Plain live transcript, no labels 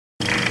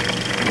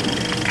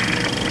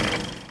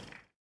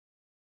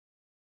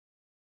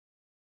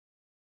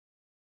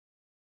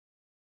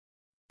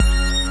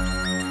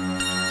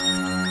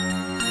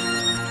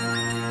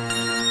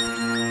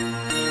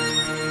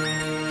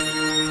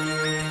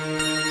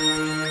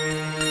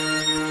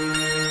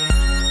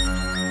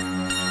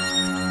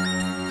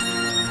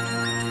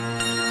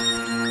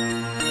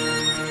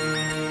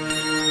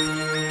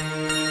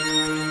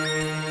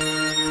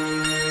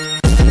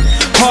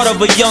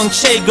of a young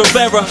Che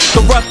Guevara.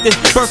 Corrupted,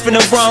 birthing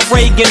a Ron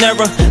Reagan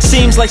era.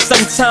 Seems like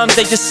sometimes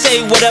they just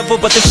say whatever,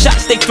 but the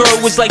shots they throw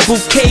is like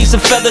bouquets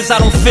of feathers. I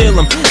don't feel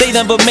them, they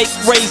never make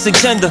Ray's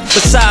agenda.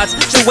 Besides,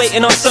 still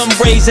waiting on some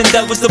raising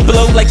that was the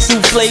blow like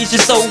soufflés.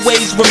 Just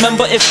always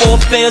remember, if all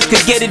fails,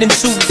 could get it in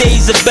 2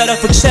 days or better.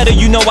 For cheddar,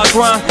 you know I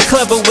grind,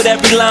 clever with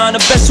every line.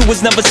 A best who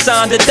was never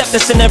signed, the depth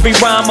that's in every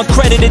rhyme.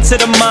 Accredited to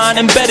the mind,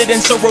 embedded in,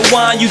 so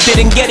rewind. You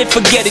didn't get it,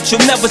 forget it,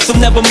 you'll never, so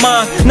never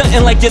mind.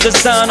 Nothing like your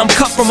design, I'm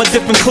cut from a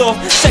different cloth.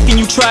 Second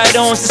you try it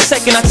on, it's the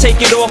second I take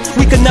it off.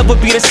 We could never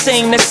be the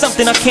same, that's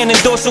something I can't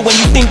endorse. So when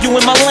you think you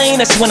in my lane,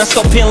 that's when I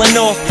start peeling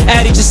off.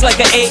 Addy just like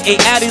an AA,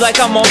 Addy like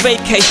I'm on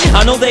vacay.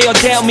 I know they all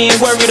doubt me and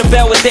worried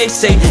about what they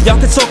say. Y'all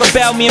can talk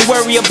about me and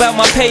worry about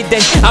my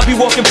payday. I'll be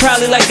walking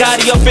proudly like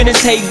Gotti up in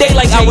his heyday,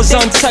 like I was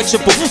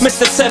untouchable,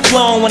 Mr.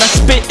 Teflon. When I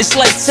spit, it's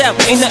lights out,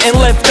 ain't nothing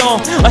left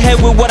on.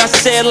 Ahead with what I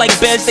said, like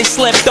beds they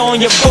slept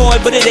on. Your boy,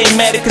 but it ain't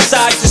matter, cause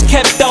I just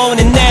kept on.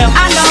 And now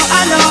I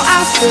know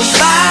I'll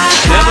survive.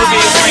 Never be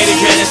afraid of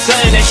dread, it's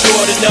something that you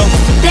ought to know.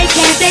 They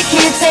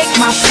can't take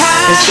my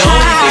pride. It's the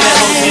only thing that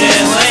holds me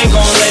down, I ain't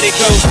gon' let it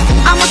go.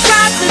 I'ma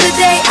cry to the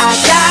day I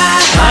die.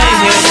 I ain't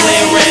here to play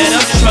around,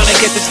 I'm just trying to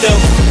get this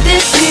dough.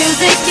 This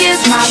music is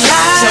my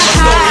life. Tell my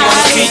story on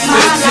the beat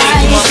with a team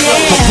to my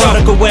flow. A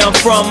product of where I'm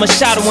from, a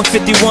shot of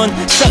 151.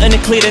 Something to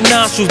clear the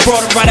nostrils,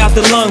 brought it right out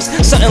the lungs.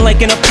 Something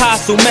like an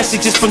apostle,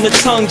 messages from the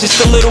tongue, just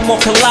a little more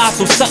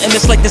colossal. Something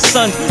that's like the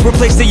sun,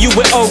 replace the U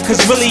with O,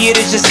 cause really it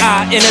is just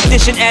I. In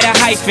addition, add a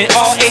hyphen,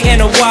 R-A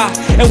and a Y.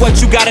 And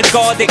what you got, a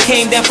God that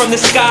came down from the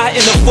sky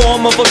in the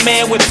form of a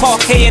man with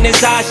parquet in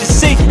his eyes. You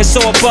see, it's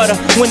all butter,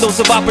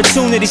 windows of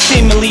opportunity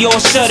seemingly all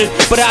shuttered.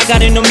 But I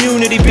got an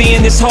immunity,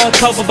 being this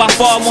hardcover by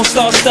far more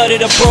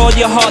star-studded. Abroad,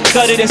 your heart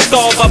gutted and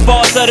scarred by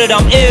bars uttered.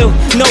 I'm ill,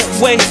 no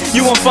way,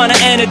 you won't find an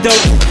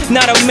antidote.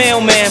 Not a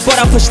mailman, but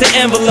I push the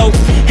envelope.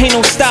 Ain't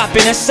no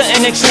stopping, that's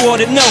something that you ought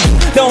to know.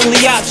 The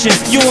only option,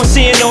 you won't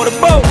see it on the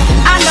boat.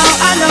 I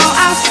know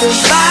I'll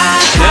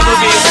survive. Never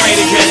be afraid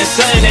of dread, it's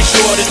something that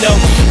you ought to know.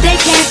 They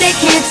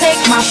can't take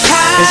my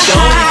pride. It's the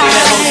only thing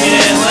that holds me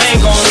down, I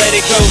ain't gon' let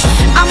it go.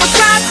 I'ma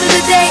cry to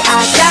the day I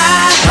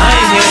die. I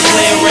ain't here to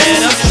play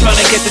around, I'm just trying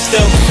to get this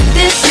dough.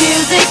 This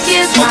music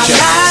is my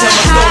life. Tell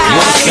my story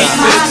on the beat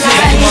with a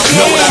team to my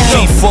flow. Know what I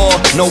beat for,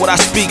 know what I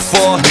speak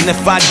for. And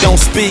if I don't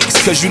speak,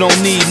 it's cause you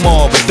don't need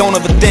more. But don't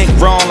ever think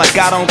wrong like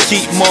I don't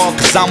keep more,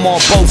 cause I'm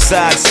on both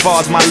sides as far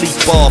as my leap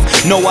off.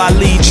 Know I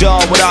lead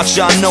y'all without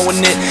y'all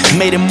knowing it.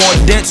 Made it more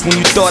dense when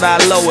you thought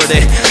I lowered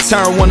it.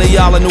 Turn one of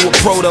y'all into a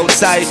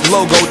prototype,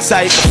 logo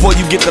type, before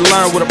you get to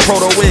learn what a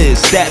proto is.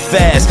 That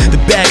fast, the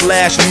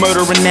backlash of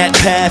murdering that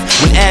path.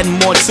 When adding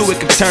more to it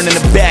could turn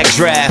into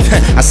backdraft.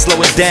 I slow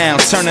it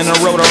down, turning the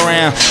road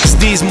around, cause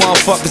these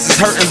motherfuckers is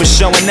hurting but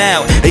showing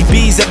out. They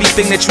bees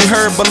everything that you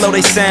heard below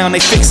they sound. They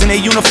fixing their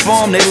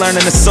uniform, they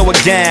learning to sew a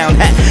gown.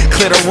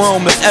 Clear the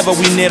room if ever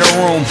we near the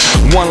room.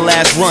 One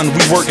last run,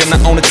 we working to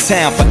own the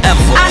town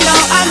forever. I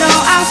know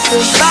I'll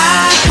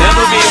survive.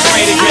 Never be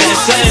afraid of dread,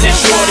 it's something that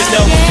you ought to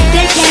know.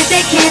 They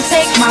can't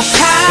take my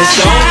pride. It's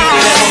the only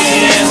thing that holds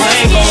me down, I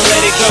ain't gon'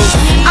 let it go.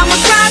 I'ma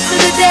cry to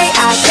the day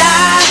I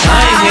die.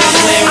 I ain't here to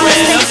play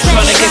around, I'm just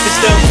trying to get this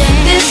dough.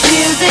 This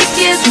music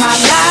is my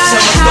life. Tell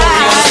my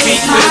story on the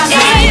beat with a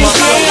team to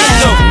my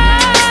flow.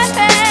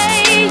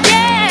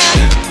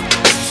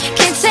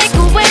 Can't take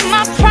away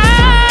my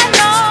pride,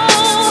 no.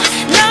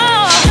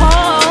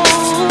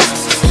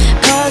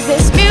 Cause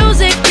this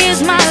music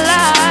is my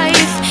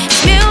life.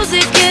 This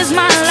music is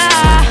my life.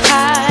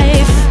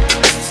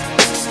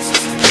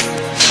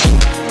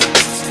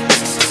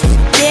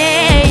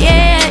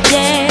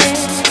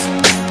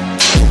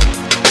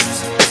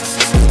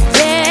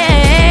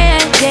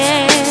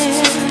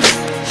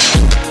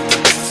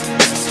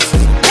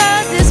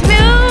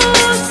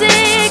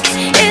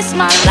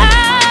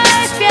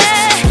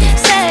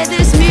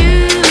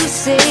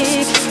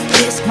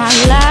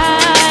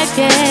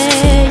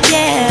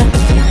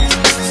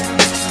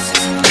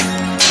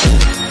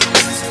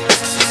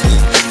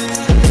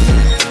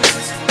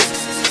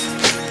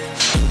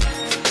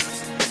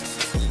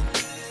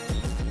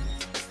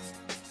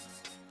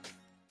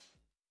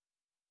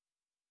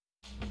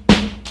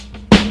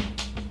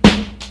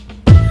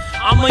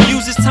 I'ma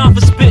use this time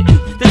for spitting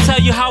to tell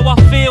you how I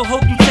feel.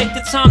 Hope you take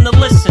the time to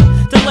listen,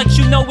 to let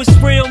you know it's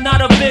real,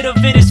 not a bit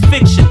of it is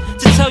fiction.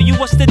 To tell you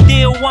what's the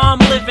deal, why I'm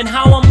living,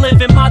 how I'm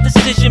living. My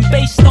decision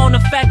based on the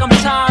fact I'm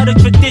tired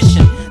of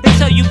tradition. They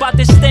tell you about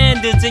their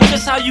standards and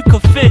just how you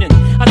could fit in.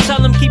 I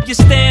tell them keep your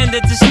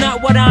standards, it's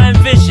not what I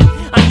envision.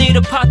 I need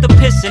a pot to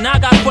piss in, I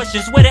got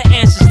questions, where the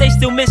answers? They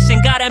still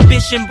missing, got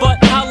ambition,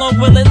 but how long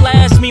will it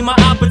last me? My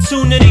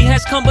opportunity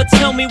has come, but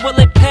tell me, will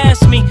it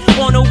pass me?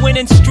 On a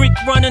winning streak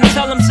running,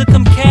 tell them to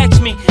come catch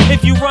me.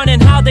 If you running,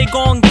 how they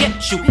gon'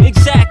 get you?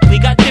 Exactly.